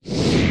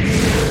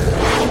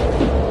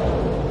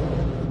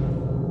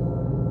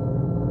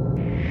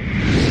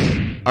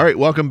All right,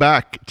 welcome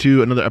back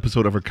to another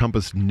episode of our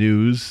Compass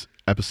News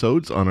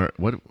episodes on our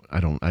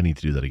I need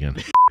to do that again.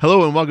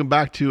 Hello and welcome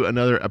back to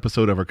another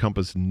episode of our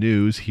Compass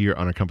News here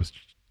on our Compass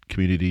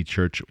Community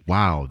Church.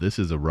 Wow, this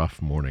is a rough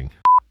morning.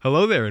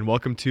 Hello there, and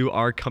welcome to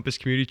our Compass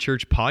Community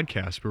Church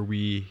podcast, where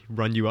we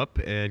run you up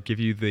and give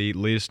you the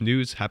latest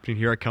news happening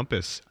here at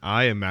Compass.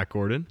 I am Matt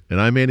Gordon. And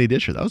I'm Andy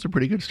Disher. That was a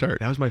pretty good start.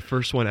 That was my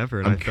first one ever.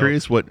 And I'm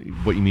curious what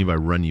you mean by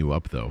run you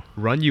up, though.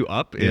 Run you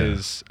up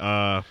is,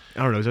 I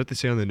don't know, is that what they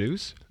say on the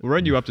news? We'll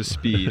run you up to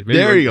speed.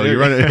 There you go. You're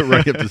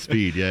running up to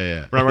speed.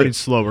 Yeah. We're not running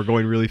slow. We're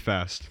going really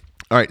fast.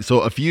 All right,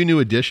 so a few new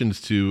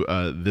additions to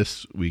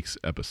this week's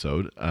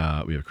episode.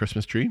 We have a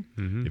Christmas tree,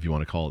 if you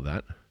want to call it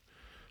that.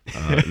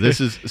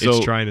 This is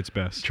it's trying its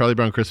best. Charlie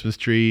Brown Christmas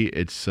tree.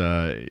 It's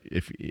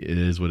if it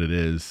is what it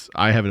is.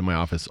 I have it in my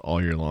office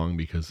all year long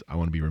because I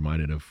want to be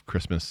reminded of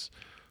Christmas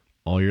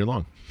all year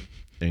long.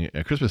 And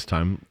at Christmas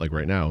time, like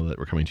right now, that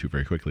we're coming to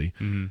very quickly,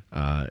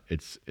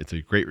 it's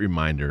a great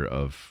reminder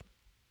of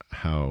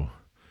how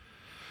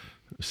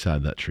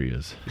sad that tree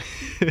is.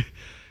 I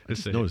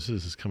just noticed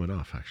this is coming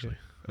off actually.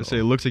 I say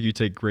it looks like you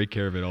take great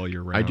care of it all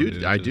year round.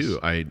 I do.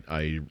 I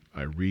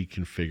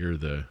reconfigure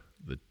the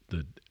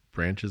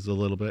branches a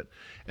little bit,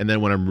 and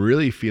then when I'm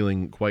really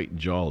feeling quite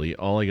jolly,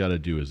 all I got to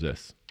do is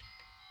this.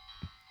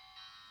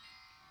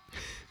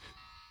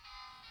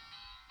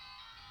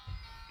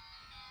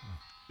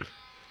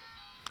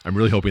 I'm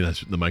really hoping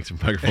that the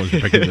microphones are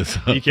picking this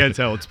up. You can't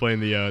tell it's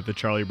playing the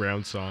Charlie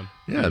Brown song.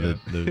 Yeah,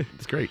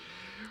 it's great.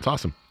 It's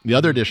awesome. The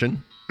other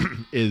addition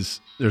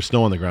is there's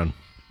snow on the ground.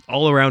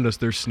 All around us,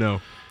 there's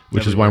snow.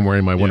 Which is why I'm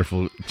wearing my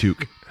wonderful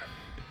toque.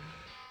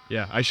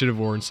 Yeah, I should have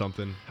worn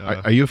something.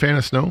 Are you a fan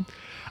of snow?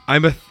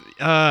 I'm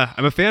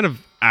a fan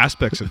of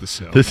aspects of the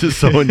snow. This is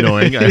so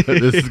annoying.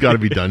 This has got to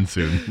be done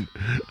soon.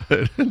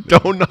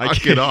 Don't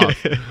knock it off.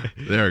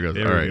 There it goes.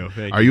 There All we right.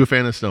 go. Are you a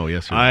fan of snow?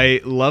 Yes or no?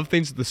 I love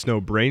things that the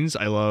snow brings.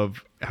 I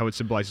love how it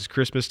symbolizes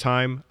Christmas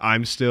time.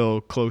 I'm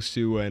still close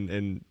to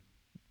an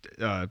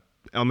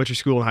elementary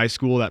school and high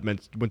school. That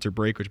meant winter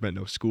break, which meant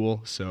no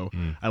school. So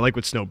I like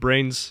what snow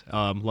brings.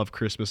 Love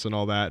Christmas and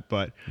all that.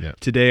 But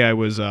today I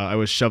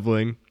was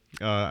shoveling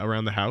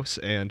around the house,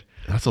 and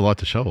that's a lot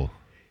to shovel.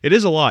 It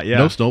is a lot, yeah.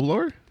 No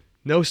snowblower?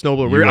 No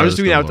snowblower.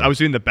 I was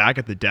doing the back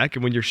at the deck,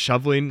 and when you're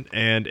shoveling,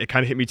 and it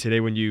kind of hit me today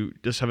when you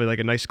just have like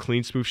a nice,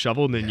 clean, smooth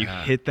shovel, and then you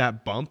hit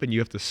that bump, and you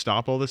have to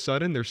stop all of a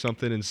sudden. There's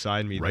something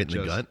inside me right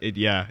in the gut.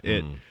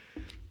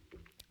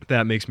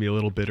 That makes me a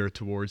little bitter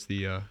towards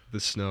the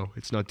snow.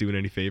 It's not doing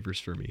any favors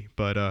for me.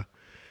 But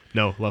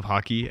no, love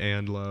hockey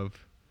and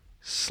love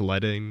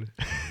sledding.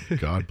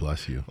 God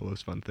bless you. All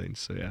those fun things.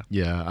 So yeah.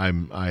 Yeah,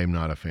 I'm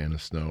not a fan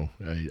of snow.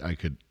 I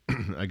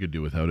could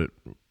do without it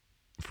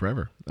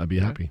forever. I'd be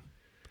happy.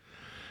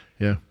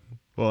 Yeah.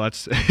 Well,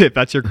 if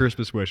that's your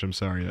Christmas wish, I'm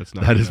sorry.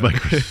 That is my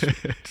Christmas.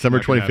 December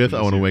 25th,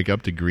 I want to wake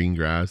up to green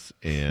grass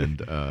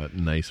and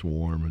nice,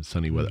 warm, and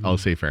sunny weather. I'll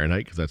say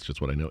Fahrenheit because that's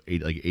just what I know.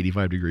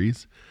 85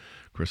 degrees.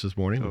 Christmas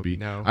morning would be.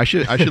 No. I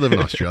should live in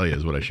Australia.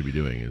 Is what I should be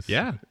doing.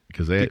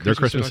 Because their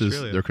Christmas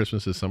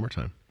is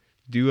summertime.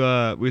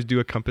 We do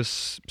a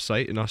Compass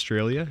site in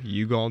Australia.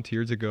 You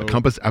volunteered to go. A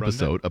Compass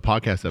episode, a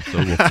podcast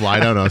episode. We'll fly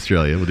down to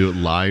Australia. We'll do it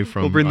live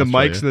from. We'll bring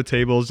Australia. the mics and the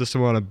tables just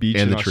on a beach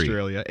in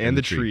Australia and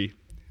the tree.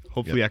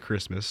 Hopefully at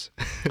Christmas.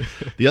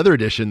 The other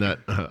addition that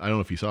I don't know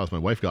if you saw this, my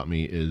wife got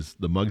me is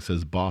the mug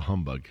says "Bah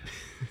Humbug."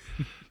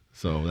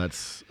 So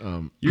that's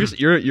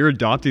you're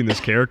adopting this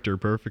character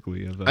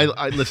perfectly.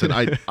 I listen.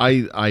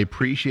 I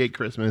appreciate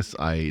Christmas.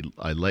 I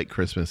like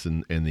Christmas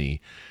in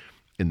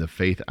the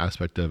faith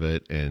aspect of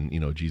it, and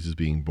Jesus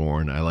being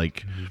born. I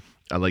like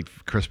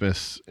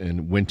Christmas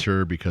and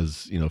winter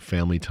because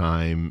family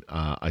time.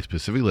 I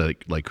specifically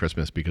like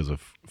Christmas because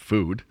of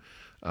food.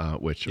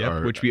 Which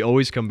we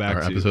always come back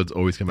to. Our episodes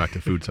always come back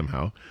to food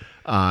somehow.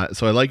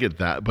 So I like it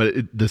but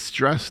the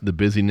stress, the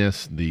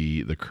busyness,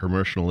 the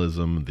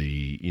commercialism,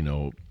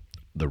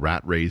 the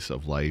rat race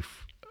of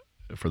life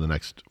for the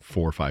next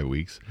 4 or 5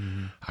 weeks,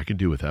 I could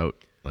do without.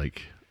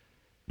 Like,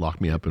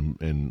 lock me up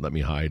and let me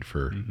hide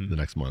for the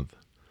next month.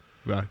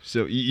 Wow.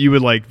 So you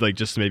would like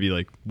just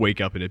maybe wake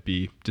up and it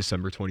be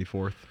December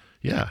 24th?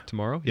 Yeah.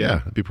 Tomorrow? Yeah,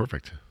 that'd be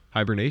perfect.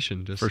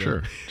 Hibernation, just for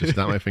sure. Just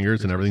snap my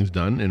fingers and everything's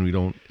done, and we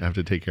don't have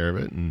to take care of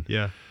it. And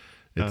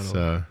it's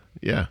So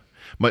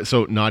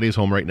Nadia's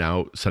home right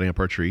now, setting up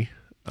our tree.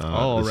 This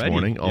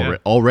morning.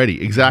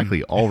 Already,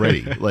 exactly.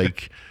 Already,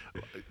 like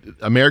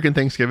American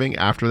Thanksgiving.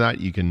 After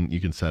that, you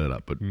can set it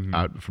up, but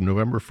from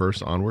November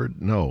 1st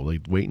onward, no.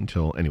 Wait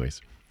until.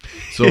 Anyways,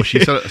 so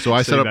she set. So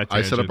I set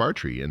up our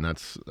tree, and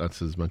that's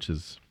as much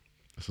as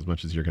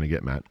you're going to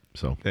get, Matt.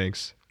 So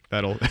thanks.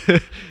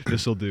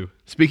 This'll do.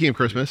 Speaking of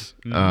Christmas,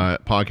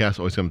 podcast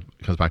always comes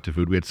back to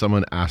food. We had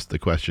someone ask the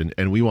question,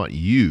 and we want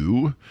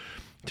you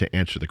to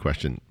answer the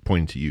question,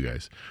 pointing to you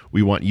guys.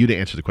 We want you to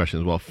answer the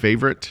question as well.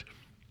 Favorite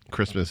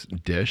Christmas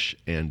dish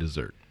and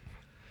dessert?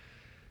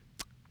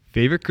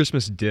 Favorite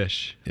Christmas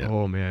dish? Yeah.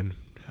 Oh, man.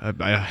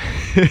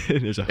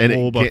 There's a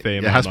whole buffet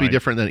in my It has to be mind.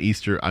 different than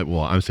Easter.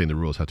 I'm saying the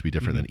rules have to be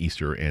different than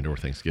Easter and or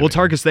Thanksgiving. Well, it's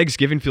hard because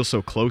Thanksgiving feels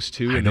so close,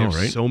 too. I know,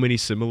 right? So many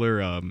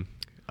similar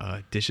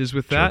dishes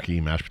with that.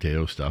 Turkey, mashed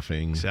potato,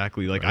 stuffing.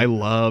 Exactly. Like I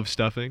love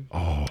stuffing.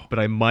 Oh. But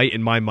I might,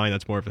 in my mind,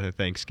 that's more of a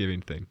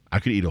Thanksgiving thing. I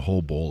could eat a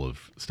whole bowl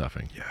of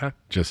stuffing. Yeah.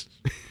 Just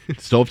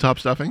stovetop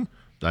stuffing.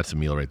 That's a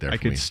meal right there. I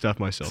could me. Stuff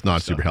myself. It's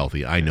not super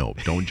healthy. I know.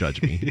 Don't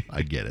judge me.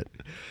 I get it.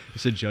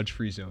 It's a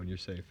judge-free zone. You're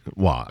safe.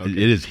 Well, okay.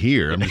 It is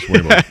here. I'm just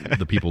worried about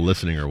the people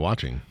listening or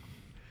watching.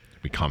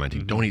 Be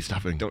commenting. Don't eat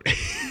stuffing. Don't.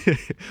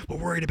 We're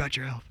worried about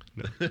your health.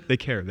 No, they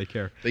care. They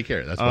care. They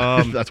care. That's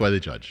why. That's why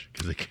they judge,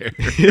 because they care.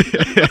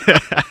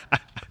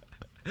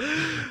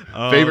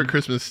 Favorite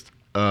Christmas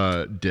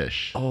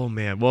dish? Oh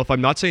man. Well, if I'm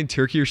not saying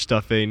turkey or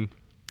stuffing,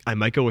 I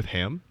might go with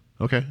ham.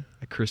 Okay.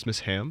 A Christmas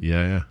ham.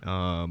 Yeah.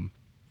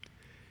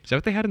 Is that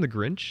what they had in the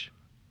Grinch?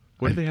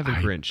 What did they have in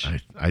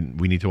Grinch?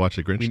 We need to watch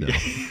the Grinch now.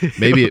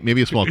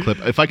 maybe a small clip.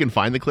 If I can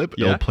find the clip,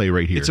 it'll play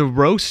right here. It's a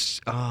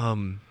roast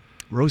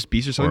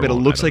beef or something, but it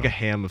looks like a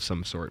ham of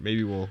some sort.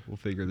 Maybe we'll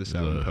figure this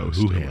out in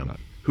post. Who ham?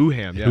 Who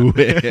ham? Yeah. Who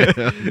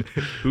ham?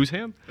 Who's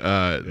ham?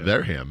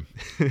 Their ham.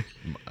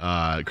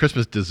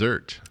 Christmas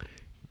dessert.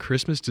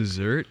 Christmas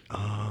dessert.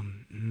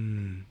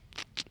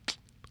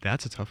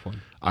 That's a tough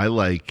one. I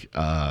like.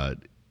 Are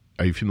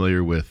you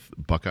familiar with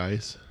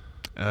Buckeyes?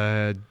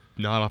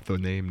 Not off the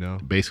name, no.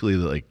 Basically,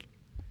 like,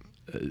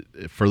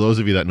 for those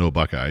of you that know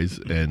Buckeyes,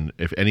 and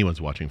if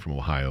anyone's watching from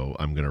Ohio,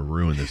 I'm going to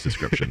ruin this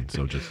description.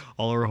 So just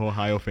all our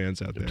Ohio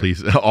fans out there,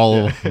 please,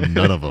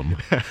 none of them.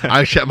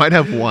 I might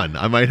have one.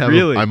 I might have.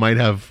 Really?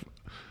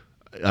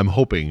 I'm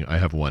hoping I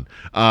have one.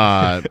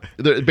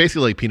 They're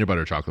basically like peanut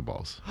butter chocolate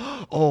balls.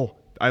 Oh,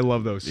 I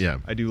love those. Yeah,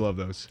 I do love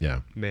those. Yeah,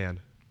 man,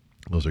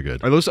 those are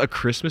good. Are those a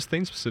Christmas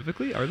thing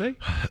specifically? Are they?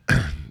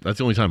 That's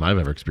the only time I've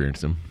ever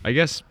experienced them. I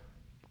guess.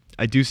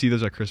 I do see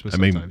those at Christmas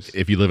sometimes.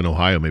 If you live in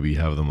Ohio, maybe you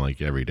have them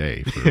like every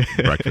day for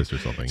breakfast or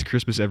something. It's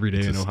Christmas every day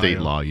in Ohio. State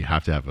law. You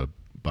have to have a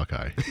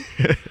Buckeye.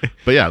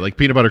 But yeah, like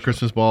peanut butter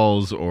Christmas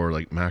balls or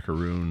like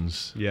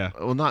macaroons. Yeah.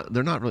 Well,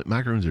 they're not really,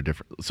 macaroons are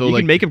different. So you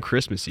like, can make them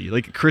Christmassy,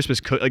 like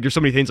Christmas. Like there's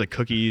so many things like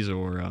cookies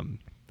or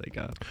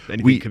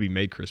anything could be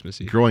made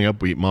Christmassy. Growing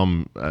up,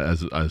 mom,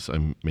 as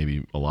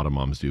maybe a lot of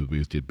moms do,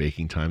 we did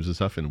baking times and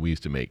stuff, and we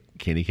used to make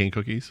candy cane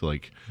cookies, so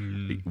like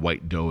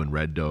white dough and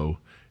red dough.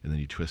 And then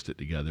you twist it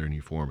together and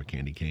you form a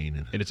candy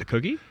cane. And it's a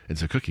cookie?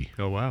 It's a cookie.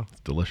 Oh, wow.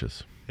 It's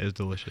delicious. It is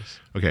delicious.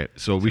 Okay,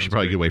 so we should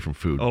probably get away from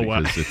food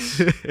because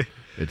wow.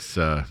 it's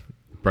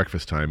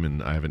breakfast time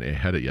and I haven't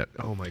had it yet.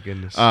 Oh, my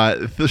goodness.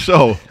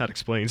 So that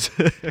explains.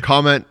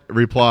 Comment,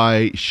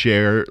 reply,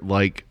 share,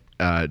 like,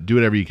 do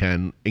whatever you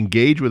can.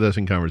 Engage with us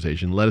in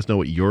conversation. Let us know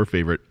what your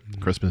favorite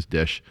Christmas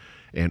dish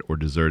and or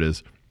dessert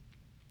is.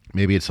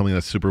 Maybe it's something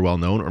that's super well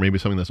known, or maybe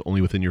something that's only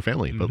within your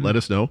family. But let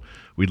us know.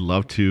 We'd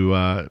love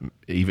to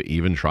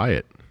even try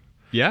it.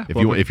 Yeah.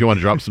 If you want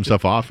to drop some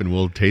stuff off, and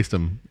we'll taste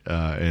them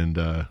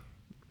and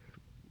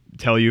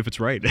tell you if it's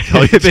right.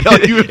 Tell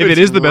you if it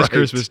is the best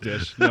Christmas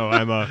dish. No,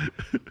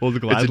 we'll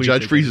gladly. It's a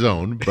judge-free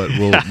zone, but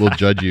we'll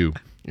judge you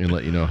and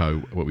let you know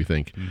what we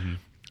think.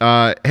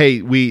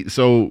 Hey,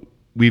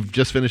 we've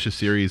just finished a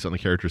series on the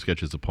character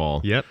sketches of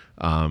Paul. Yep.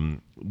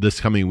 This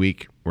coming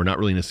week, we're not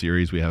really in a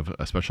series. We have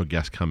a special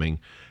guest coming,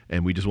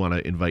 and we just want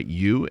to invite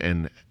you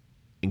and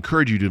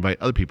encourage you to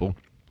invite other people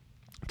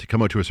to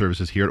come out to our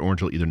services here at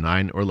Orangeville, either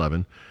 9 or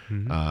 11,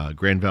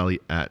 Grand Valley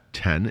at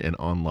 10, and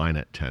online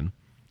at 10.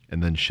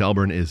 And then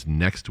Shelburne is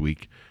next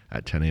week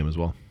at 10 a.m. as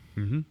well.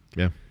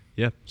 Yeah.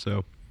 Yeah.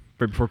 So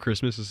right before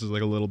Christmas, this is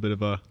like a little bit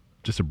of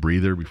just a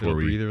breather before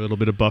a little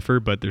bit of buffer,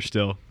 but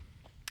it'll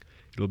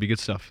be good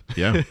stuff.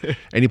 Yeah.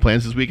 Any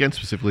plans this weekend,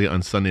 specifically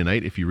on Sunday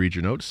night, if you read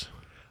your notes?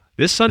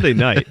 This Sunday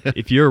night,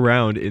 if you're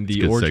around in the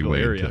Orangeville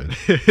area.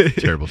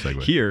 Terrible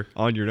segue. Here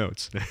on your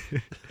notes.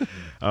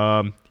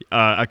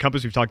 At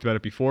Compass, we've talked about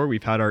it before.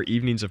 We've had our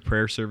evenings of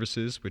prayer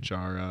services, which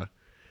are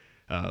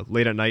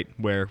late at night,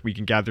 where we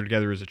can gather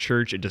together as a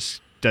church and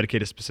just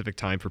dedicate a specific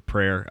time for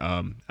prayer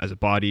as a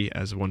body,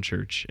 as one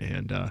church,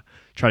 and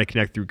try to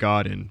connect through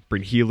God and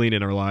bring healing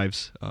in our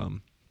lives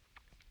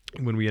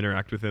when we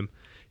interact with Him.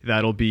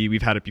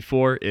 We've had it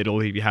before. It'll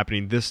be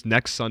happening this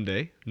next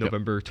Sunday,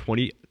 November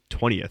 20th.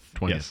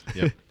 Yes.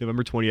 Yep.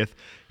 November 20th,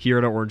 here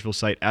at our Orangeville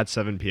site at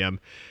 7 p.m.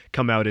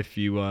 Come out if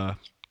you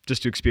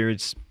just to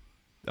experience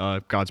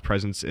God's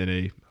presence in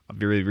a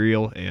very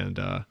real and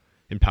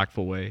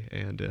impactful way.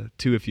 And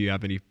two, if you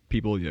have any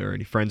people or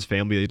any friends,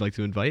 family that you'd like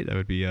to invite, that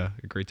would be a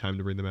great time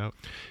to bring them out.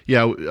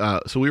 Yeah.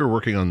 So we were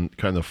working on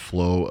kind of the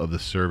flow of the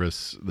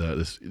service,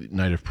 this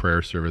night of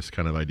prayer service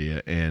kind of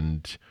idea.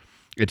 And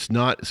it's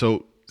not,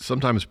 so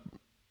sometimes,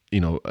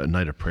 a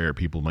night of prayer,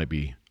 people might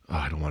be,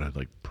 I don't want to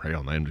like pray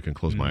all night. I'm just going to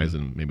close my eyes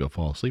and maybe I'll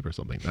fall asleep or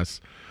something.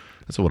 That's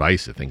what I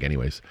used to think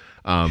anyways.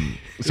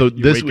 So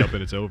you wake up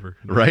and it's over.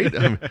 Right?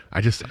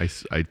 I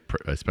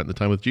spent the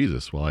time with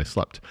Jesus while I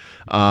slept.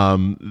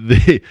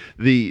 This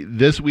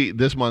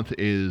month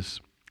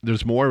there's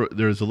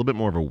a little bit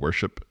more of a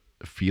worship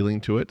feeling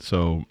to it.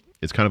 So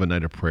it's kind of a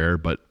night of prayer,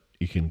 but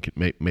you can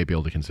may be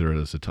able to consider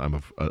it as a time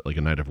of like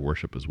a night of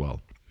worship as well.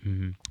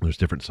 There's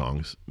different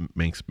songs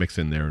mixed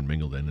in there and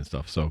mingled in and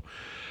stuff. So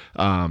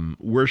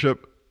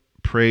worship,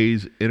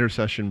 praise,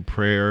 intercession,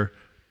 prayer,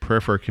 prayer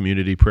for our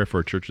community, prayer for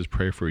our churches,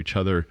 pray for each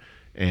other,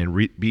 and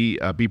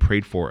be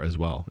prayed for as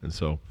well. And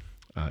so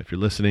if you're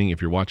listening,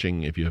 if you're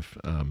watching, if you have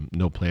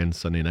no plans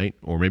Sunday night,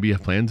 or maybe you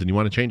have plans and you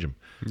want to change them,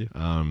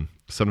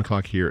 7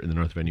 o'clock here in the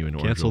North Venue in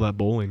Orangeville. Cancel that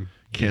bowling.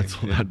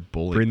 Cancel that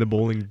bowling. Bring the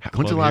bowling.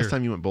 When's the last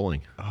time you went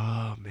bowling?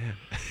 Oh, man.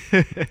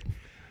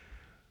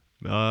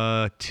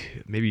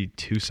 Maybe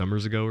 2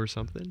 summers ago or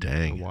something.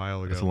 Dang. A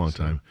while ago. That's a long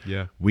time.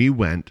 Yeah. We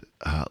went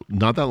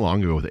not that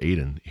long ago with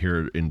Aiden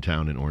here in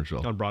town in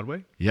Orangeville. On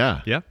Broadway?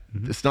 Yeah. Yeah.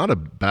 Mm-hmm. It's not a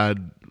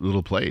bad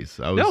little place.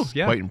 I was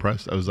quite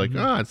impressed. I was like,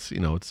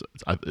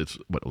 it's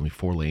what, only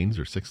 4 lanes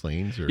or 6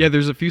 lanes? Or... Yeah,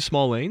 there's a few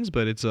small lanes,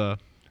 but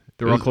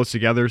they're all close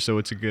together, so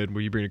it's a good,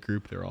 when you bring a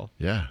group, they're all...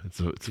 Yeah, it's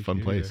a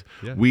fun place.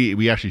 Yeah.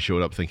 We actually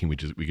showed up thinking we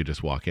could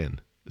just walk in.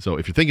 So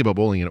if you're thinking about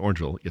bowling in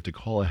Orangeville, you have to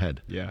call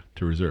ahead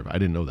to reserve. I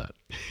didn't know that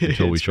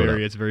until we showed up.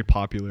 It's a very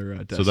popular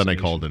destination. So then I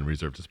called and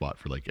reserved a spot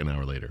for like an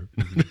hour later.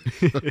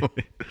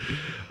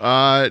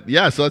 So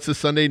that's this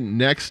Sunday.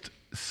 Next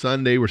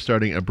Sunday, we're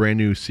starting a brand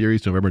new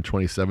series. November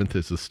 27th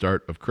is the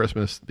start of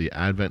Christmas, the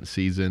Advent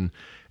season,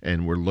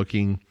 and we're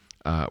looking...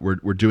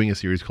 we're doing a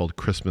series called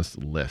Christmas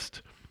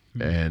List.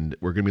 And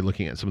we're going to be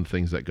looking at some of the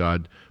things that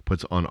God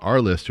puts on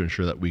our list to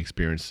ensure that we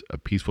experience a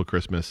peaceful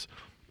Christmas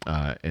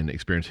and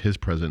experience His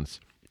presence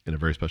in a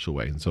very special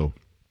way. And so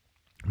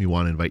we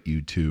want to invite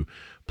you to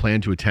plan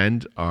to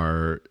attend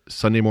our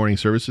Sunday morning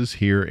services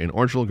here in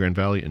Orangeville, Grand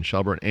Valley, and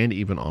Shelburne, and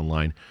even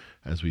online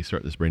as we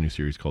start this brand new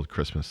series called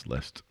Christmas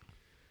List.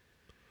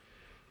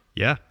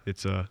 Yeah,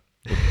 it's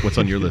What's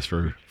on your list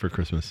for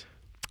Christmas?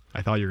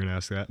 I thought you were going to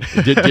ask that.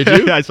 Did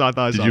you? I saw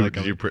that.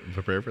 Did you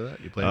prepare for that?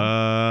 You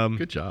planned?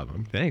 Good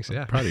job. Thanks.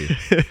 Yeah, I'm proud of you.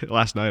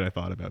 Last night I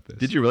thought about this.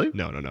 Did you really?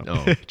 No.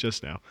 Oh.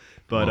 Just now.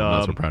 But I'm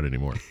not so proud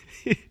anymore.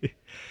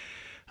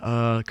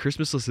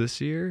 Christmas list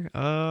this year.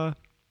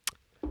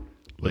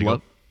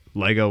 Lego.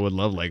 Lego would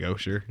love Lego,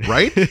 sure.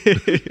 Right?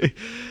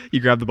 You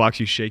grab the box,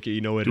 you shake it,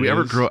 you know what it is. Do we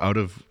ever grow out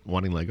of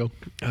wanting Lego?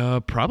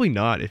 Probably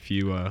not. If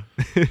you,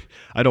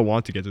 I don't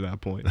want to get to that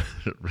point.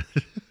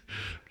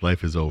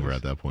 Life is over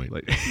at that point.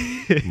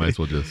 Might as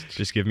well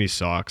just give me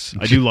socks.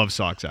 I do love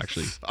socks,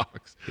 actually.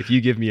 Socks. If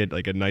you give me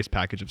a nice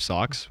package of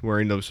socks,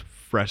 wearing those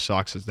fresh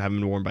socks that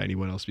haven't been worn by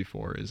anyone else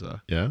before is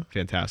a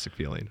fantastic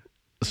feeling.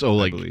 So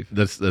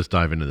let's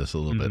dive into this a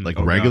little bit. Like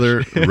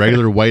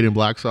regular white and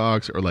black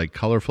socks, or like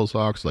colorful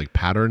socks, like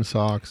patterned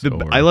socks.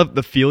 I love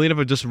the feeling of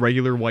a just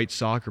regular white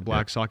sock or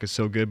black sock is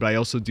so good, but I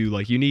also do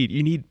you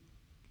need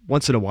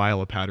once in a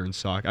while a patterned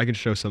sock. I can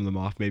show some of them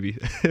off maybe.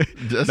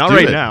 Not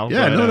right now.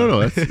 Yeah, but,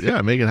 no.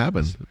 That's, make it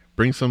happen.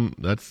 Bring some.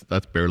 That's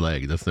bare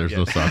leg. There's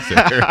no socks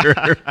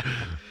there.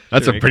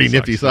 That's a pretty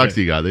nifty socks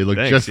you got. They look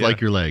just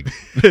like your leg.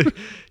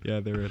 Yeah,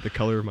 they're the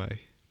color of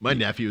my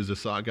nephew is a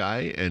sock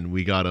guy, and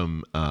we got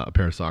him a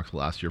pair of socks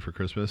last year for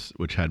Christmas,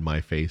 which had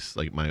my face,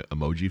 like my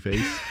emoji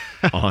face,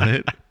 on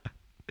it.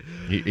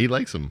 He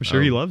likes them. I'm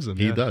sure he loves them.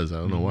 He does. I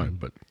don't know why,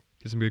 but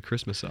get some good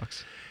Christmas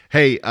socks.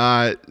 Hey,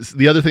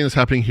 the other thing that's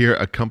happening here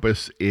at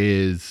Compass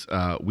is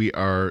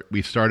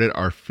we started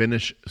our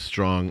Finish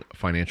Strong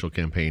financial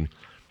campaign.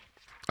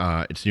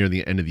 It's near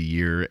the end of the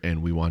year,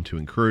 and we want to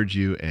encourage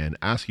you and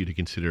ask you to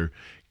consider,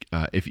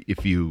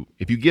 if you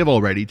give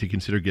already, to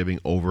consider giving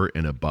over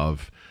and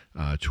above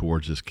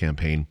towards this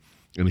campaign.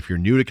 And if you're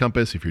new to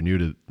Compass, if you're new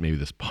to maybe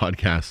this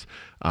podcast,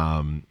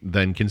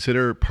 then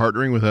consider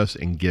partnering with us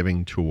and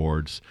giving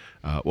towards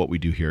what we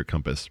do here at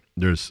Compass.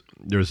 There's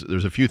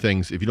a few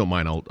things. If you don't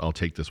mind, I'll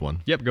take this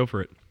one. Yep, go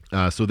for it.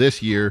 So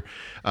this year,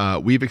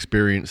 we've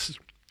experienced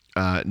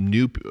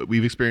new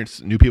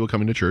people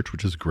coming to church,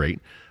 which is great.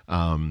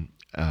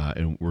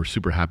 And we're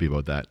super happy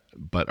about that.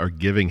 But our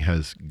giving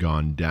has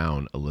gone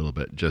down a little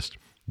bit just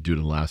due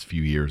to the last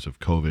few years of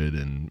COVID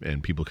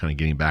and people kind of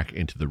getting back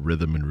into the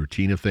rhythm and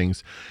routine of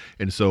things.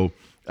 And so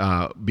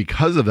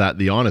because of that,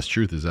 the honest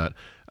truth is that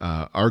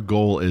our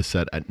goal is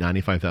set at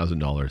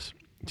 $95,000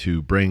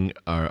 to bring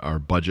our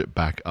budget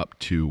back up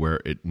to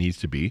where it needs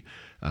to be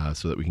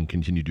so that we can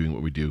continue doing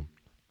what we do.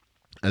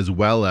 As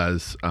well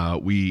as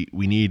we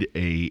need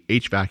a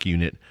HVAC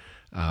unit.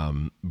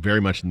 Very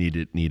much need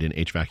an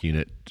HVAC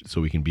unit so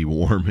we can be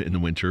warm in the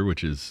winter,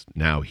 which is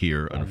now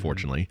here,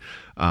 unfortunately,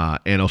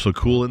 and also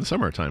cool in the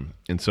summertime.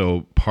 And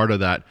so part of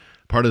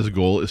this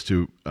goal is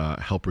to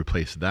help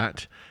replace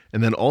that.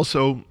 And then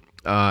also,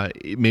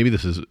 maybe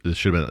this should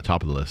have been at the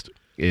top of the list,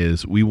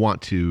 is we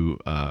want to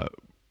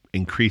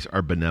increase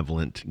our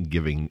benevolent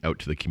giving out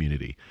to the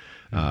community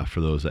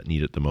for those that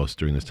need it the most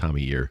during this time of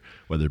year,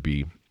 whether it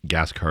be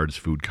gas cards,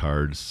 food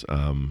cards,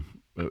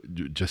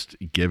 just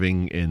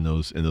giving in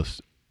those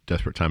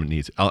desperate time it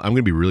needs. I'm going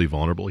to be really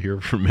vulnerable here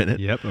for a minute.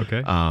 Yep.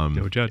 Okay.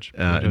 No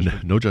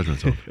judgment. No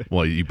judgment. So,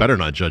 well, you better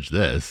not judge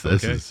this.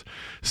 This is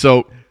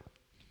so.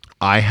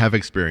 I have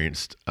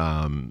experienced.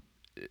 I'm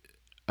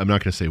not going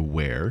to say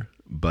where,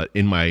 but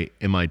in my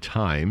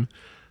time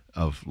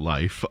of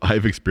life,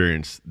 I've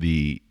experienced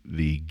the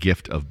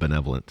gift of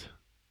benevolent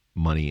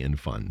money and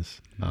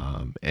funds,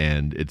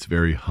 and it's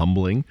very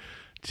humbling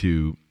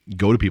to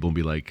go to people and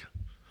be like,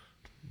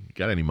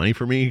 got any money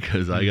for me?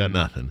 Because I got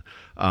nothing.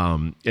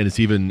 And it's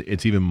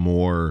even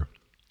more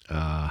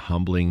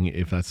humbling,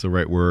 if that's the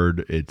right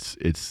word.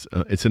 It's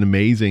an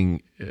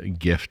amazing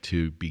gift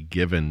to be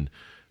given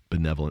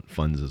benevolent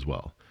funds as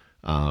well.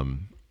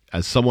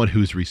 As someone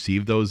who's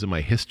received those in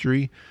my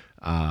history,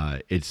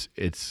 it's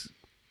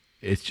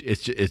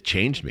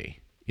changed me,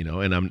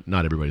 and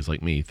not everybody's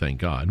like me, thank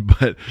God,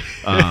 but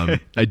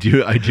I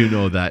do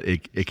know that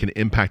it can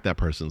impact that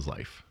person's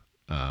life,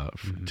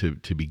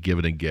 to be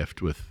given a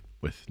gift with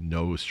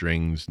no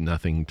strings,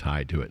 nothing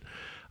tied to it.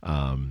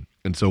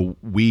 And so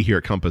we here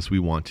at Compass, we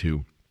want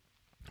to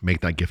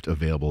make that gift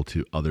available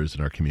to others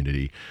in our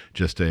community.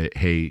 Just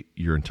hey,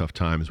 you're in tough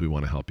times, we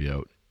want to help you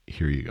out.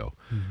 Here you go.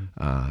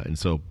 And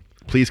so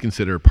please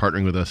consider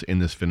partnering with us in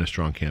this Finish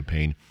Strong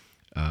campaign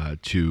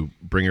to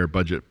bring our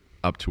budget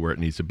up to where it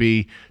needs to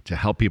be, to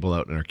help people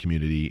out in our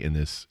community in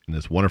this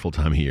wonderful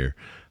time of year,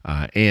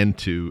 and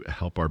to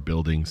help our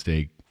building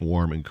stay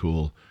warm and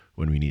cool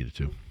when we need it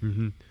to.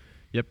 Mm-hmm.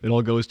 Yep, it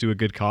all goes to a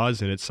good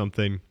cause, and it's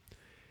something.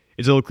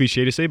 It's a little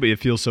cliche to say, but it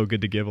feels so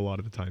good to give a lot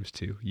of the times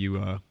too.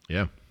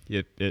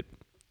 It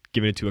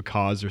giving it to a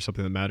cause or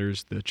something that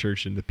matters, the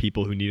church and the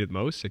people who need it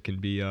most. It can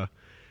be,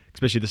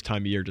 especially this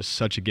time of year, just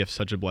such a gift,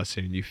 such a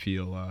blessing. And you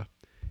feel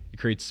it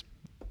creates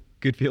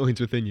good feelings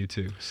within you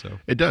too. So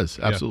it does,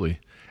 absolutely.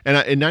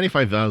 Yeah. And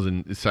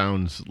 95,000, it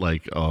sounds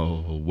like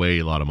way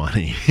a lot of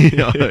money.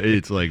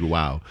 It's like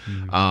wow.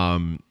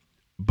 Mm-hmm.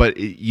 But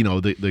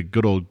the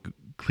good old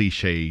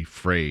cliche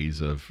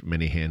phrase of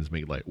many hands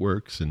make light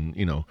works, and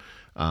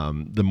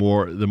the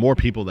more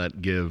people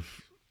that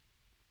give,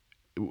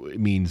 it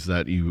means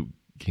that you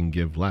can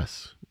give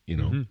less.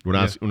 Mm-hmm. We're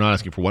not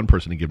asking for one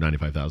person to give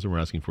 95,000. We're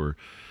asking for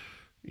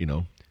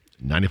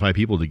 95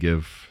 people to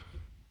give.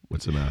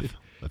 What's the math?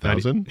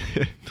 1,000?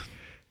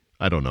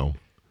 I don't know.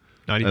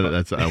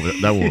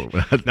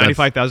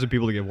 95,000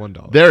 people to give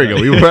 $1. There you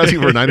go. We were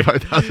asking for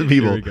 95,000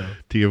 people to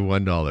give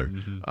 $1,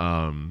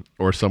 mm-hmm.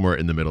 Or somewhere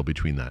in the middle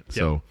between that. Yep.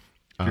 So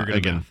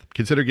again,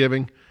 consider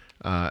giving.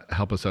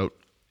 Help us out,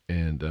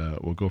 and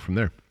we'll go from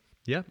there.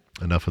 Yeah.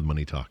 Enough of the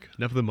money talk.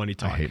 Enough of the money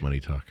talk. I hate money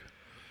talk.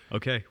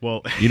 Okay.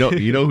 Well, you know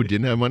who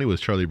didn't have money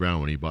was Charlie Brown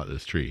when he bought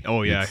this tree.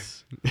 Oh yeah.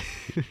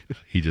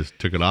 He just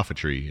took it off a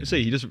tree.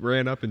 He just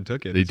ran up and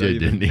took it. They did,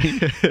 didn't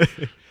he?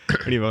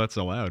 Anyway, that's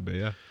allowed, but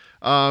yeah.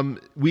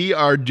 We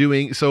are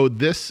doing so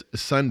this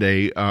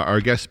Sunday.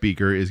 Our guest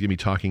speaker is going to be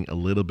talking a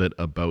little bit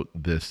about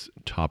this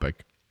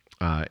topic.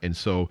 And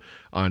so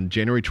on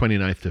January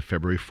 29th to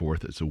February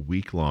 4th, it's a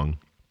week long.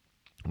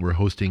 We're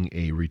hosting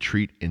a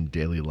retreat in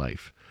daily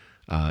life.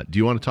 Do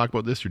you want to talk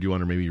about this, or do you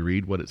want to maybe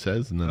read what it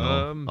says, and then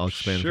I'll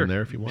expand from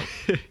there if you want?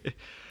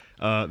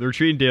 The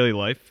retreat in daily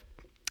life.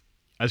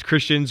 As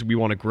Christians, we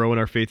want to grow in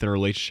our faith and our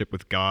relationship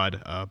with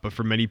God. But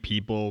for many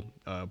people,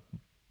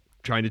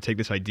 trying to take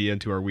this idea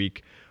into our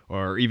week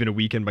or even a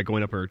weekend by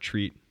going up a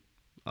retreat.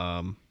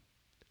 Can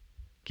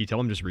you tell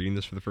I'm just reading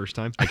this for the first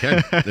time? I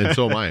can, and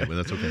so am I, but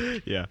that's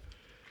okay. Yeah.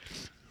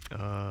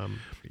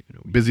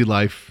 Busy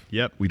life.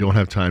 Yep. We don't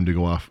have time to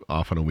go off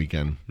on a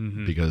weekend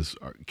because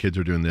our kids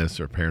are doing this,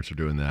 our parents are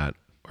doing that.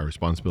 Our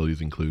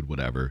responsibilities include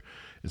whatever.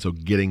 And so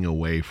getting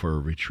away for a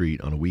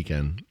retreat on a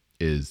weekend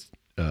is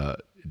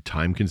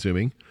time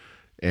consuming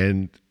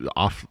and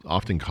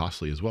often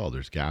costly as well.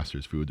 There's gas,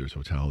 there's food, there's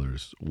hotel,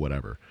 there's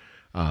whatever.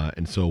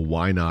 And so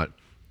why not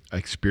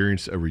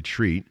experience a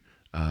retreat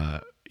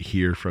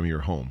here from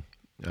your home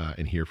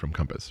and here from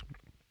Compass?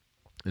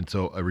 And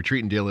so a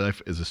retreat in daily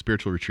life is a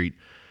spiritual retreat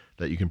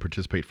that you can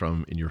participate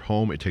from in your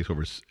home. It's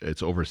over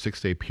a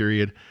 6-day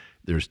period.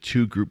 There's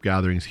 2 group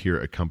gatherings here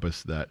at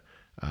Compass that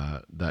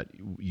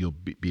you'll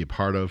be a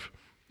part of.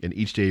 And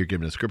each day you're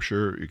given a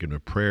scripture, you're given a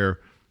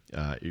prayer.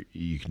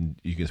 You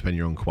can spend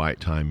your own quiet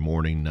time,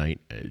 morning,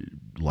 night,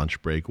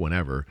 lunch break,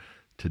 whenever,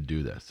 to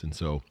do this. And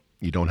so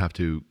you don't have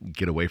to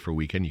get away for a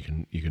weekend.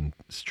 You can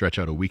stretch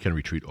out a weekend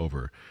retreat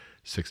over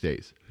 6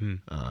 days.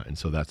 And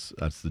so that's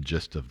the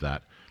gist of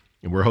that.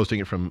 And we're hosting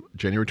it from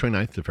January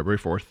 29th to February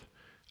 4th.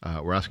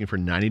 We're asking for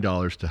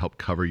 $90 to help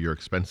cover your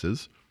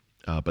expenses,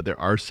 but there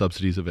are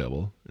subsidies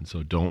available. And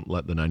so don't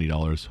let the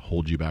 $90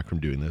 hold you back from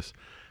doing this.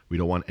 We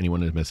don't want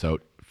anyone to miss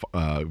out.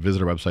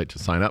 Visit our website to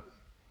sign up.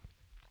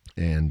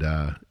 And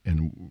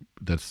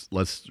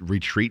let's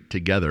retreat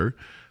together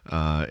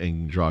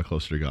and draw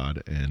closer to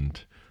God and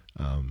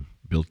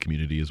build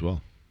community as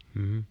well.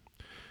 Mm-hmm.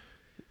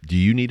 Do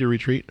you need a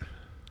retreat?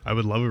 I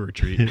would love a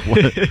retreat.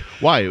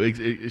 Why?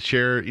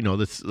 Share.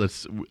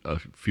 Let's a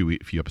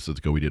few episodes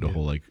ago we did a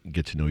whole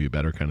get to know you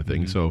better kind of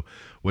thing. Mm-hmm. So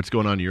what's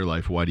going on in your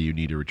life? Why do you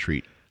need a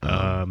retreat?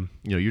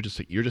 You're just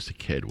a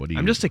kid. What do you?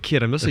 I'm just a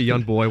kid. I'm just a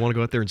young boy. I want to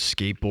go out there and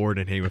skateboard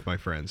and hang with my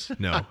friends.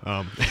 No.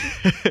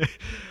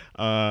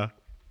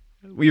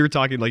 We were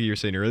talking, like you were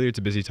saying earlier, it's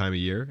a busy time of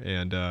year,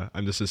 and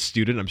I'm just a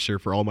student. I'm sure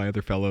for all my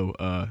other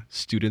fellow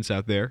students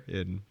out there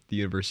in the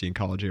university and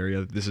college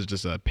area, this is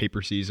just a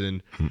paper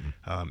season,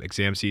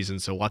 exam season,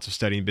 so lots of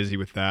studying, busy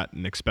with that,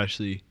 and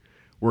especially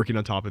working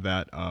on top of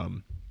that,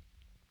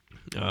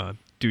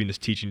 doing this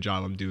teaching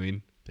job I'm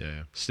doing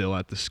still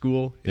at the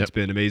school. It's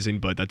been amazing,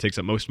 but that takes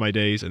up most of my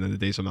days, and then the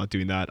days I'm not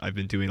doing that, I've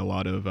been doing a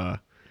lot of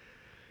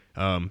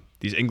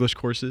these English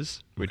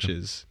courses, which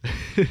is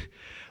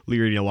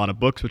reading a lot of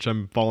books, which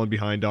I'm falling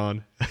behind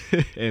on,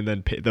 and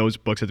then those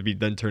books have to be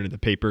then turned into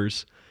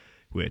papers,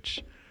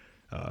 which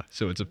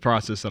so it's a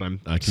process that I'm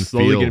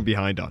slowly getting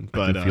behind on.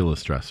 But I can feel the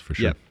stress for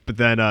sure. Yeah, but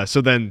then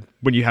so then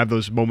when you have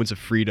those moments of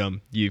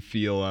freedom, you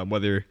feel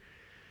whether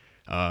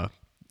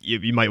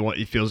you might want,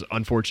 it feels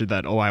unfortunate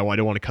that I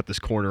don't want to cut this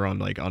corner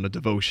on a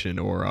devotion,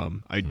 or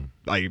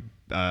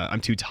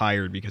I'm too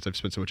tired because I've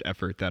spent so much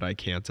effort that I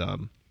can't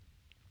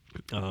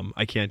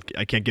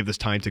give this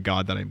time to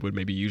God that I would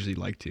maybe usually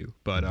like to.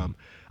 But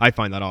I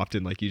find that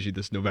often, like usually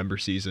this November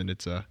season,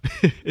 it's a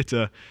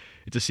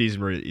it's a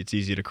season where it's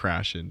easy to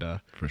crash and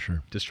for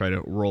sure just try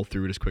to roll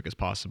through it as quick as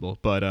possible.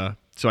 But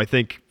so I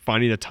think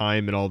finding a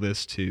time in all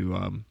this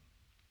to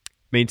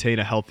maintain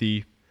a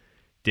healthy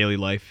daily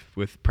life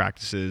with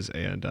practices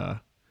and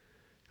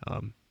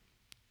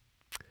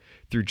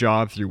through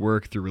job, through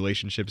work, through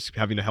relationships,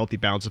 having a healthy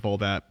balance of all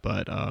that,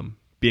 but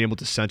being able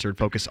to center and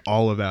focus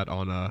all of that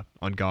on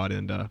God,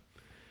 and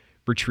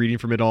retreating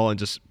from it all and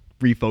just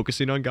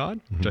refocusing on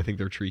God, which I think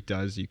the retreat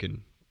does. You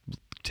can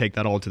take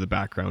that all to the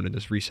background and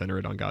just recenter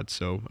it on God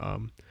so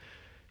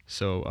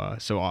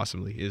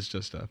awesomely. Is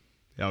just that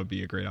would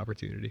be a great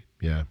opportunity.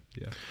 Yeah.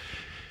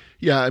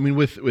 I mean,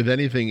 with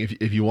anything,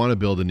 if you want to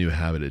build a new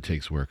habit, it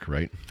takes work,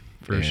 right?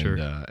 For sure.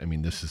 I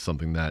mean, this is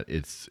something that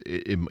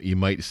you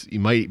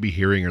might be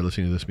hearing or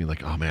listening to this and be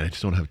like, oh man, I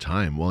just don't have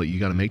time. Well, you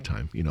got to make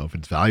time. If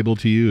it's valuable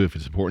to you, if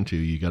it's important to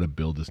you, you got to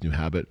build this new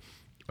habit.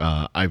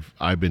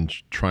 I've been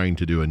trying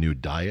to do a new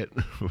diet,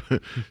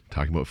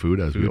 talking about food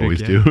as we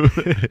always do.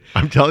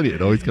 I'm telling you,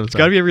 it always comes. It's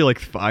got to be every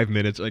 5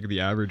 minutes, like the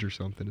average or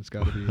something. It's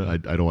got to be. I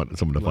don't want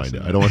someone to find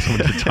it. I don't want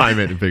someone to time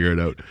it and figure it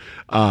out.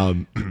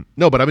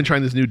 No, but I've been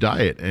trying this new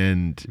diet,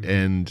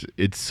 and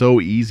it's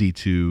so easy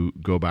to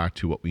go back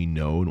to what we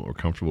know and what we're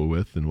comfortable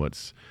with and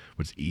what's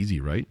easy,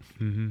 right?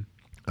 Mm-hmm.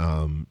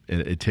 And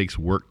it takes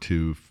work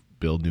to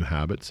build new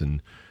habits,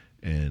 and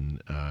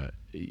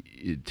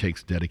it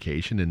takes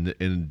dedication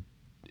and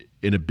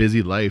in a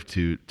busy life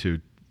to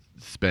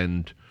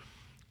spend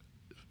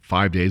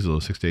 5 days of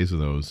those, 6 days of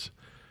those,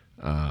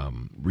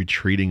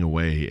 retreating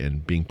away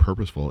and being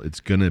purposeful. It's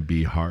going to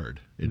be hard.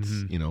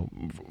 It's,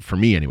 for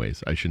me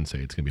anyways, I shouldn't say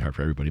it's going to be hard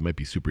for everybody. It might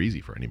be super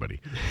easy for anybody.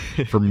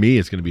 For me,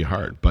 it's going to be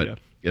hard. But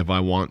if I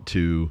want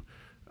to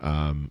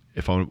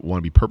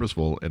be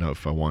purposeful, and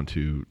if I want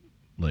to,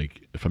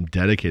 if I'm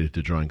dedicated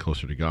to drawing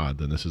closer to God,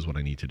 then this is what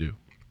I need to do.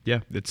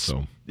 Yeah.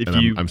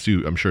 I'm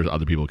sure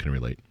other people can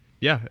relate.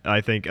 Yeah, I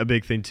think a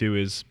big thing too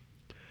is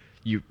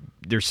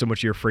there's so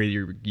much you're afraid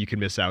you can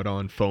miss out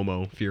on,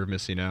 FOMO, fear of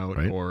missing out,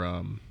 right? Or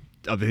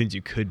other things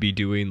you could be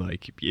doing.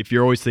 Like if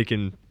you're always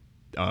thinking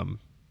in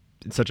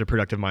such a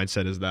productive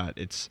mindset as that,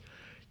 it's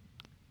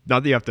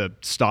not that you have to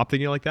stop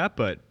thinking like that,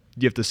 but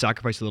you have to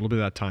sacrifice a little bit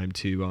of that time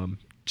to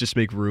just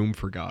make room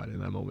for God in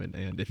that moment.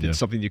 And if it's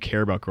something you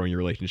care about, growing your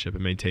relationship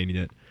and maintaining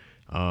it,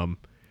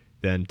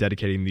 then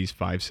dedicating these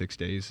 5-6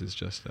 days is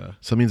just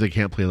so it means I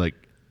can't play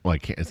I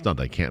can't. It's not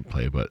that I can't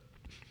play, but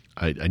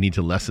I need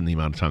to lessen the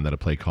amount of time that I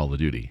play Call of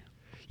Duty.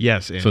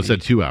 Yes. Andy, so instead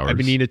of 2 hours, I've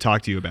been needing to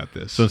talk to you about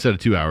this. So instead of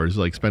 2 hours,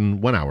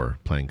 spend 1 hour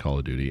playing Call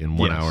of Duty, and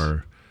 1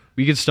 hour.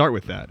 We could start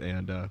with that,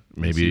 and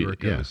maybe see where it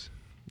goes.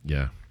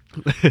 Yeah.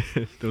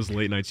 Those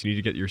late nights, you need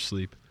to get your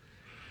sleep.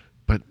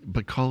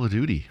 But Call of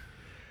Duty.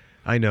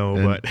 I know,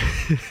 but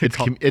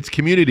it's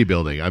community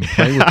building. I'm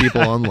playing with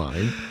people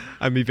online.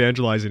 I'm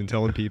evangelizing and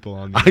telling people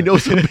on. I know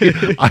some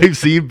people. I've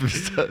seen.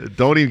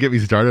 Don't even get me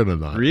started on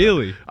that.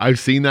 Really, I've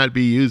seen that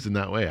be used in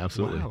that way.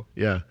 Absolutely. Wow.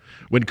 Yeah.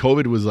 When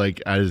COVID was at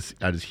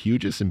its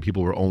hugest and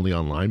people were only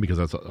online because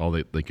that's all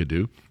they could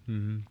do.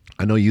 Mm-hmm.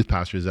 I know youth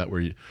pastors that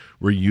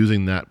were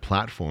using that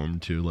platform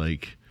to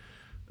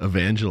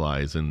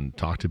evangelize and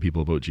talk to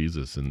people about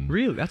Jesus. And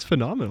really, that's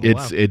phenomenal.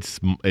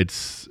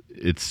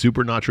 It's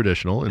super not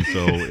traditional, and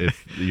so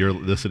if you're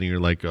listening, you're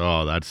like,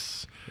 oh, that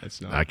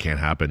can't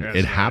happen.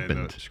 It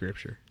happened.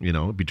 Scripture,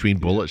 between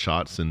bullet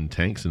shots and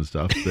tanks and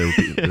stuff.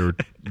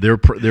 They're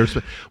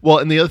well,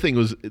 and the other thing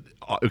was,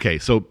 okay,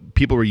 so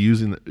people were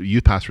using,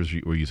 youth pastors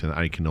were using.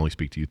 I can only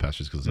speak to youth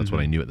pastors because that's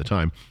what I knew at the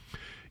time.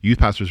 Youth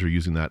pastors were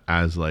using that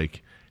as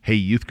hey,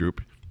 youth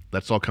group,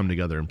 let's all come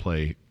together and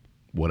play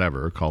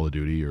whatever, Call of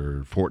Duty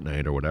or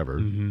Fortnite or whatever,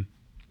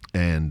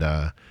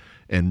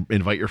 and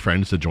invite your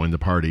friends to join the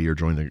party or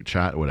join the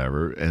chat, or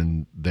whatever,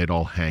 and they'd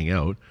all hang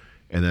out,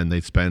 and then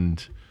they'd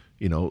spend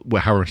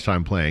however much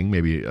time playing,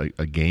 maybe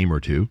a game or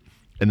two,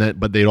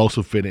 but they'd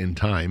also fit in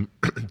time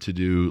to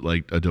do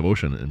a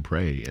devotion and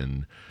pray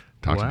and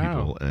talk to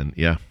people, and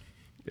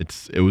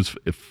it was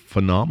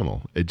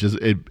phenomenal.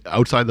 It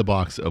outside the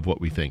box of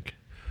what we think,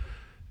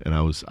 and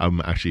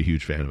I'm actually a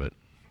huge fan of it.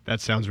 That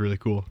sounds really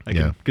cool.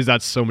 Because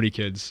that's so many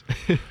kids.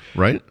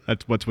 Right?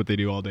 That's what they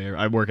do all day.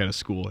 I work at a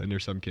school, and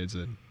there's some kids,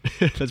 and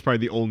that's probably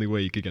the only way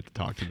you could get to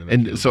talk to them.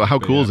 And so how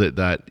cool is it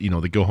that,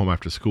 they go home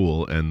after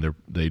school and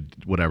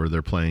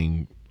they're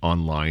playing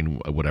online,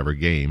 whatever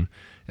game,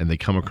 and they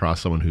come across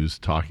someone who's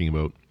talking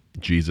about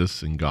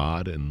Jesus and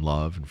God and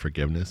love and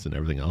forgiveness and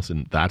everything else,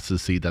 and that's the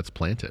seed that's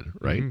planted,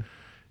 right?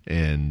 Mm-hmm.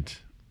 And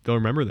they'll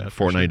remember that.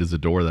 Fortnite is a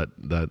door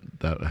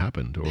that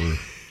happened. Or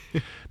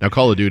now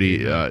Call of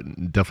Duty,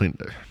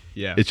 definitely.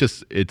 Yeah,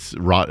 it's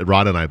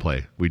Rod and I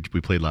play. We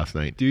played last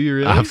night. Do you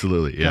really?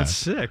 Absolutely, yeah. That's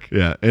sick.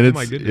 Yeah, and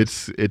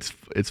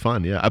it's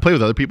fun. Yeah, I play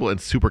with other people and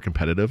it's super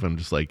competitive. I'm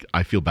just like,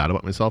 I feel bad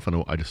about myself and I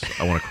want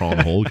to crawl in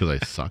a hole because I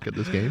suck at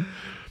this game.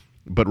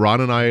 But Rod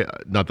and I,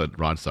 not that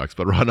Rod sucks,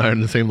 but Rod and I are on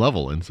the same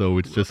level, and so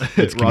it's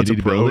community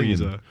building.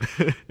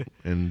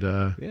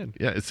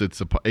 Yeah,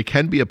 it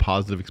can be a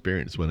positive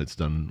experience when it's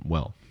done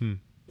well.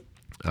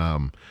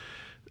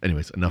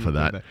 Anyways, enough of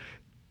that.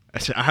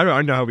 I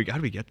don't know how we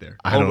get there.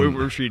 We're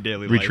retreating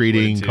daily life.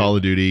 Retreating, Call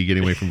of Duty,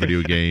 getting away from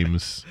video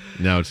games.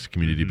 Now it's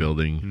community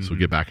building, so we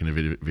get back into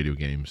video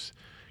games.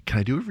 Can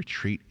I do a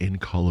retreat in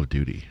Call of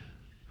Duty?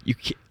 You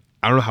can't.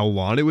 I don't know how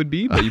long it would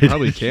be, but you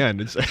probably can.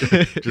 It's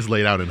just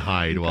lay down and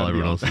hide while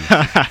everyone else is.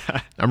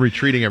 I'm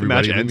retreating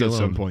everybody. The match ends at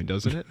some point,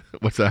 doesn't it?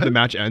 What's that? The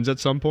match ends at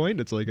some point.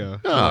 It's like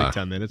like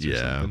 10 minutes or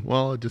something.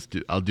 Well,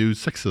 I'll do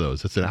 6 of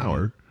those. That's an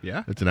hour.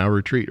 Yeah. That's an hour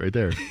retreat right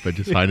there. But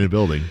just hide in a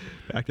building.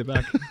 Back to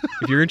back.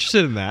 If you're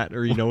interested in that,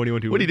 or you know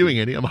anyone who... What are you doing,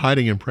 Andy? I'm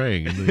hiding and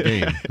praying in the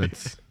game.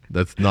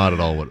 That's not at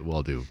all what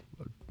we'll do.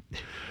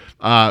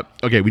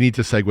 Okay, we need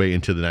to segue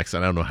into the next,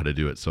 and I don't know how to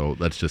do it, so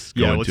let's just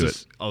go into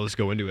it. I'll just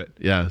go into it.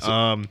 Yeah.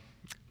 So,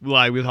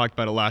 we talked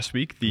about it last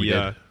week.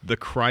 The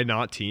Cry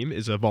Not team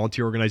is a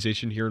volunteer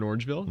organization here in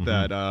Orangeville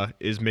that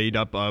is made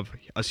up of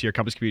us here at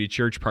Compass Community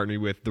Church, partnering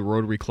with the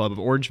Rotary Club of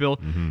Orangeville,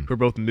 who are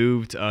both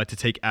moved to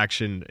take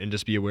action and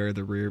just be aware of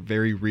the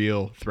very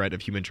real threat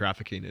of human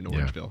trafficking in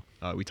Orangeville.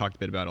 We talked a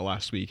bit about it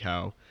last week,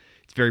 how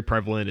it's very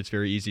prevalent, it's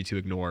very easy to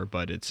ignore,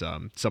 but it's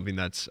something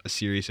that's a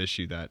serious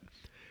issue that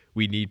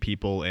we need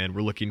people, and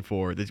we're looking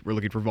for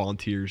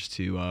volunteers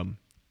to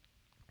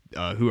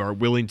who are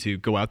willing to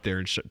go out there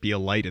and be a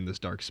light in this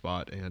dark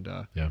spot. And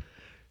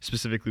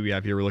specifically,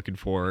 we're looking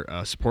for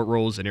support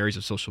roles in areas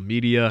of social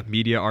media,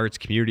 media arts,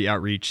 community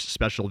outreach,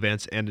 special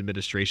events, and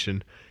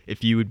administration.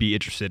 If you would be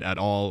interested at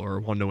all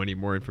or want to know any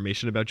more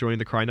information about joining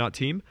the Cry Not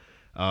team,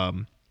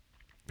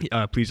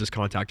 please just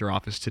contact our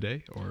office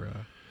today or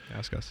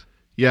ask us.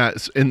 Yeah,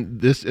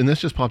 and this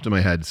just popped in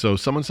my head. So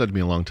someone said to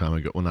me a long time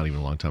ago, well, not even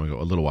a long time ago,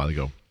 a little while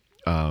ago,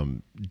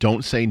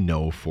 don't say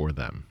no for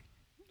them.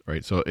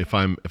 Right. So if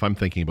I'm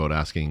thinking about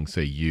asking,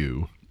 say,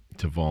 you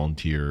to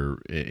volunteer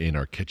in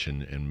our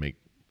kitchen and make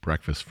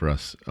breakfast for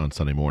us on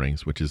Sunday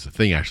mornings, which is the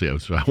thing actually I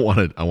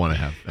want to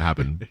have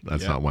happen.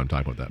 That's not why I'm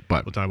talking about that.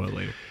 But we'll talk about it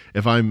later.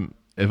 If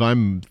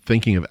I'm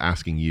thinking of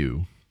asking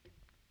you,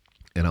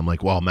 and I'm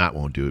like, well, Matt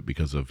won't do it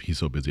because he's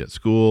so busy at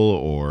school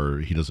or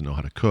he doesn't know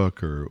how to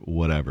cook or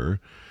whatever.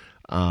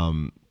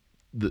 One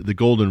of the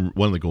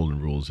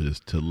golden rules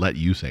is to let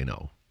you say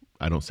no.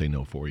 I don't say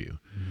no for you.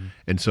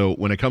 And so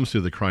when it comes to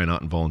the Cry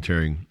Not and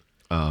volunteering,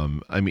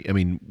 I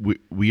mean,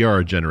 we are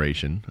a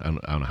generation. I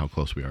don't know how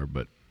close we are,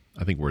 but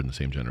I think we're in the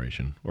same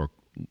generation or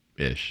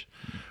ish.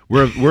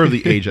 We're of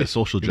the age that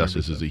social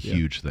justice is a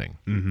huge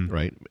thing,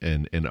 right?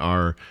 And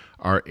our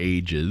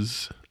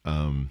ages,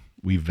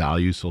 we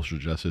value social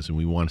justice and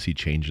we want to see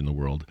change in the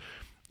world.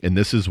 And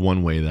this is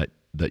one way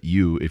that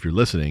you, if you're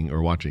listening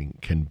or watching,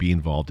 can be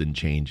involved in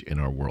change in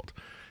our world.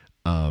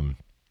 And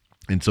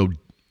so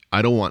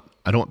I don't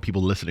want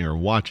people listening or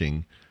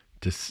watching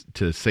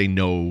to say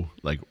no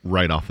like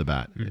right off the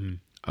bat.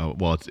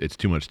 Well, it's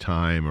too much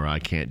time, or I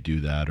can't do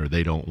that, or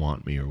they don't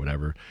want me, or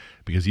whatever,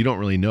 because you don't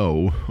really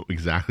know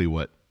exactly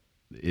what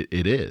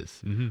it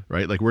is,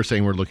 right? Like we're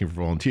saying, we're looking for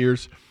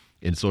volunteers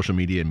in social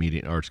media and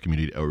media and arts,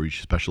 community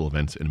outreach, special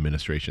events, and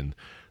administration.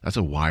 That's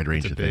a wide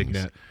range of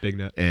things. Big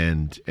net.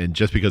 And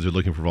just because they're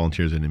looking for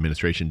volunteers in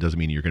administration doesn't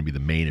mean you're going to be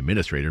the main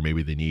administrator.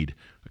 Maybe they need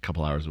a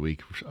couple hours a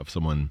week of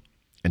someone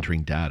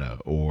entering data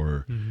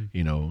or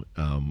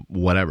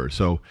whatever.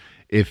 So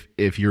if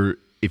you're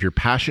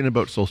passionate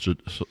about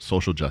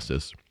social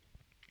justice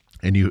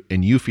and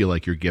you feel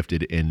like you're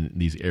gifted in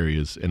these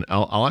areas, and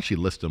I'll actually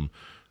list them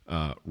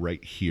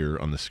right here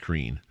on the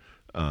screen.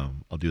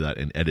 I'll do that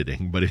in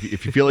editing. But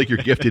if you feel like you're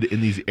gifted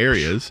in these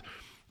areas,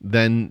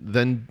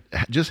 then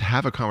just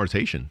have a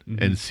conversation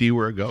and see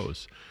where it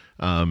goes.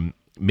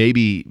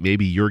 Maybe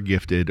you're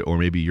gifted, or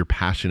maybe you're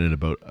passionate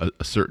about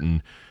a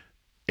certain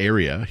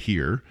area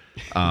here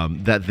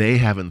that they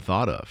haven't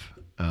thought of,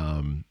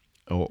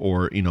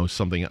 or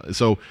something.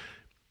 So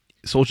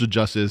social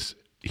justice,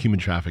 human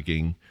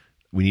trafficking,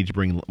 we need to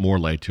bring more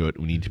light to it.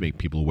 We need to make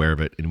people aware of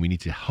it, and we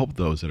need to help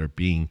those that are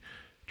being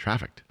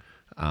trafficked.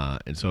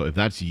 And so if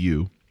that's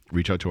you,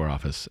 reach out to our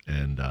office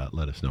and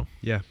let us know.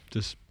 Yeah,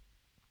 just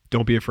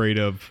don't be afraid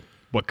of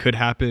what could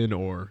happen,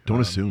 or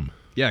don't assume.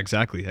 Yeah,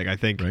 exactly. Like I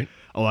think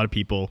a lot of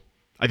people,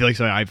 I feel like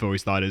something I've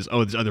always thought is,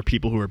 there's other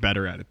people who are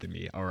better at it than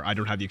me, or I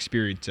don't have the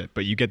experience yet.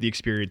 But you get the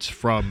experience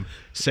from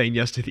saying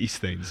yes to these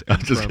things.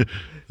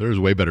 There's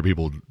way better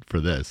people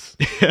for this,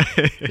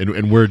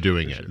 and we're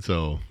doing it.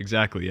 So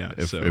exactly, yeah.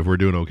 If we're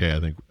doing okay, I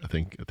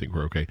think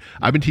we're okay.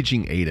 I've been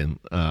teaching Aiden,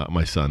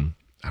 my son,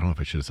 I don't know if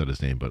I should have said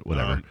his name, but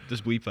whatever.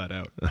 Just bleep that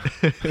out.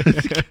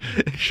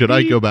 Should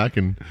I go back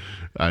and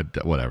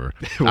whatever?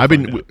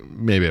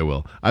 Maybe I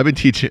will. I've been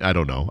teaching. I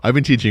don't know. I've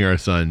been teaching our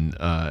son.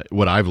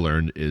 What I've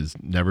learned is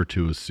never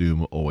to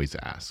assume, always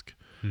ask.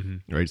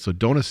 Mm-hmm. Right. So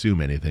don't assume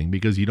anything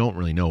because you don't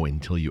really know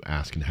until you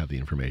ask and have the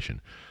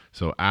information.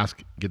 So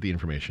ask, get the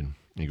information.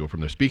 You go from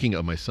there. Speaking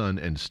of my son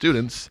and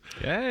students.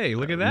 Hey,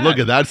 look at that. Look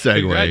at that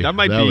segue. That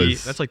might be,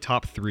 that's like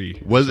top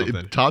 3. Was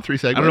it top 3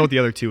 segue? I don't know what the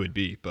other 2 would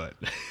be, but.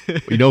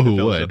 You know who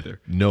would?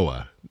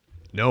 Noah.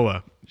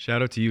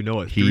 Shout out to you,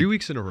 Noah. 3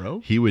 weeks in a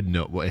row? He would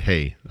know. Well,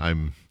 hey,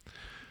 I'm.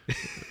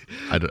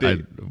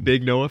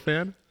 Big Noah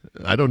fan?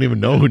 I don't even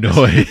know who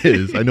Noah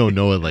is. I know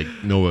Noah like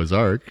Noah's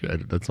Ark.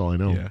 That's all I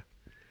know. Yeah.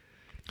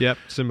 Yep,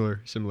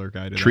 similar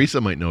guy to Teresa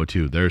might know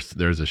too. There's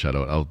a shout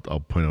out. I'll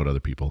point out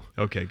other people.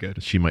 Okay,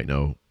 good. She might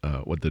know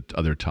what the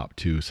other top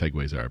 2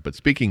 segues are. But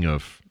speaking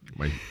of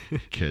my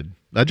kid,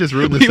 that just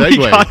ruined the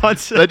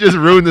segue. That just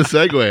ruined the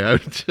segue.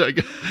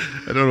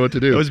 I don't know what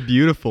to do. It was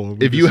beautiful.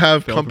 If you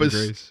have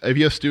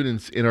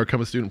students in our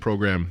Compass student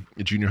program,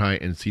 junior high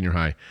and senior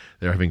high,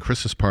 they're having a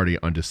Christmas party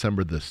on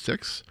December the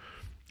 6th.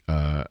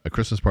 A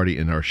Christmas party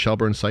in our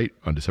Shelburne site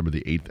on December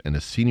the 8th, and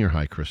a senior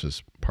high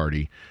Christmas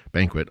party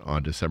banquet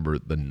on December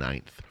the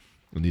 9th.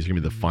 And these are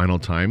going to be the final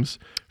times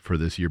for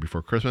this year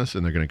before Christmas,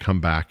 and they're going to come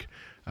back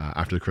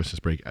after the Christmas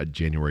break at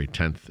January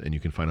 10th, and you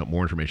can find out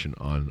more information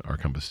on our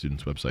Compass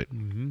Students website.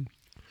 Mm-hmm.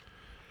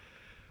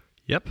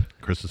 Yep.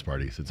 Christmas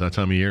parties. It's that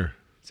time of year.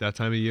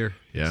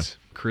 Yeah. It's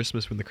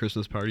Christmas when the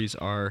Christmas parties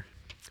are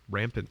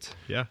rampant.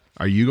 Yeah.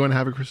 Are you going to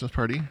have a Christmas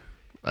party?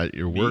 At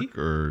your work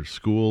or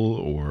school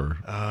or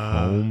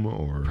home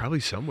or probably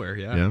somewhere,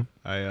 yeah.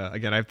 I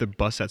have to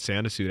bust that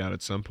Santa suit out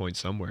at some point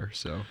somewhere.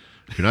 So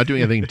if you're not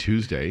doing anything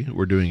Tuesday,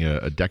 we're doing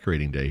a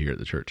decorating day here at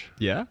the church.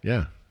 Yeah.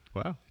 Yeah.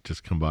 Wow.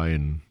 Just come by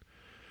and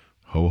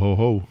ho ho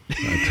ho.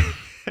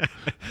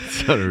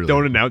 Really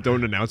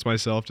don't announce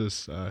myself.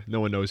 Just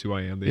no one knows who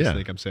I am. They just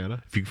think I'm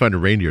Santa. If you can find a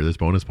reindeer, there's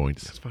bonus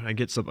points. That's fine. I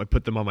get some. I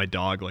put them on my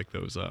dog, like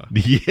those.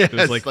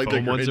 Those like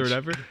foam ones or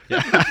whatever.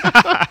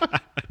 Yeah.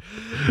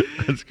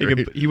 That's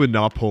great. He would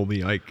not pull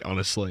me, like, on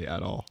a sleigh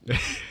at all.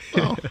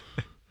 Well,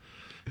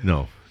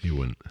 no, you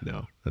wouldn't.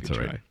 No, that's all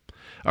right.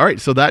 All right,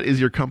 so that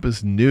is your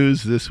Compass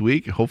News this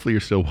week. Hopefully,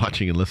 you're still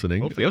watching and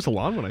listening. Hopefully, that was a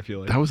long one. I feel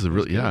like that was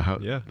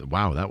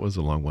Wow, that was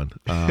a long one.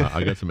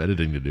 I got some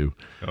editing to do.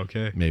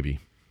 Okay, maybe.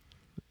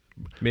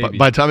 But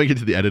by the time I get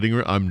to the editing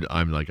room,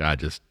 I'm like,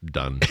 just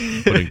done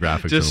putting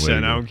graphics. Just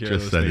send. I don't care.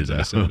 Just send it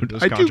out.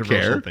 I do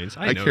care. Things.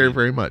 I care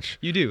very much.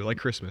 You do, like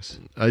Christmas.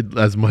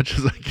 As much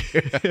as I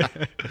care.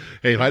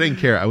 Hey, if I didn't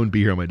care, I wouldn't be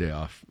here on my day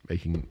off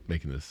making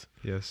this.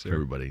 Yes, sir. For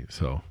everybody.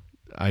 So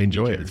I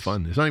enjoy it. It's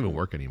fun. It's not even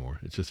work anymore.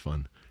 It's just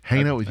fun.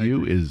 Hanging out with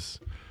you is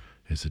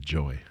a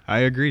joy. I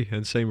agree.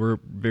 And saying we're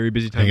very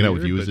busy. Hanging out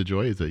with you is a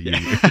joy. Is that you?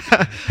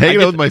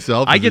 Hanging out with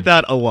myself. I get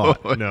that a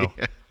lot. Oh, no.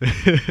 Yeah.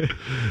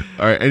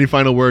 All right. Any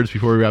final words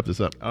before we wrap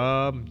this up?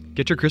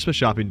 Get your Christmas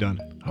shopping done.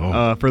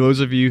 For those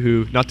of you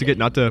who not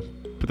to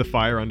put the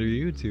fire under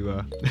you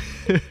to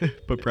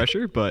put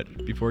pressure,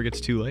 but before it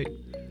gets too late.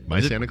 My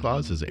Santa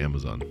Claus is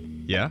Amazon.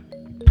 Yeah.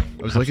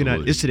 I was looking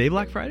at. Is today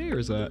Black Friday or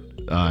is that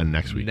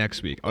next week?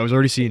 Next week. I was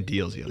already seeing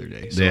deals the other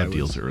day. They have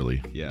deals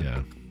early.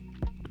 Yeah.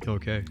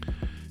 Okay.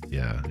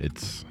 Yeah,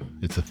 it's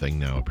a thing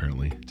now.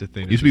 Apparently, it's a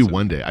thing. It used to be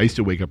one day. I used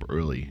to wake up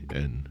early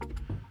and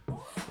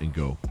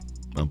go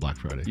on Black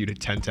Friday.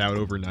 You'd tent out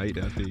overnight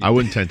at the. I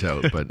wouldn't tent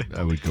out, but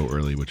I would go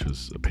early, which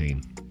was a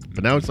pain.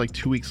 But now it's like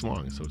 2 weeks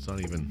long, so it's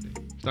not even.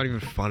 It's not even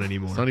fun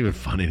anymore. It's not even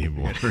fun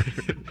anymore.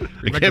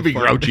 It can't be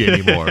grouchy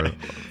anymore.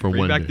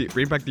 Bring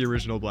back the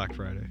original Black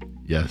Friday.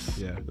 Yes.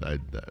 Yeah.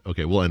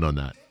 Okay, we'll end on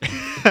that.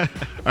 All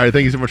right.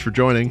 Thank you so much for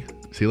joining.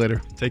 See you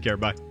later. Take care.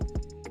 Bye.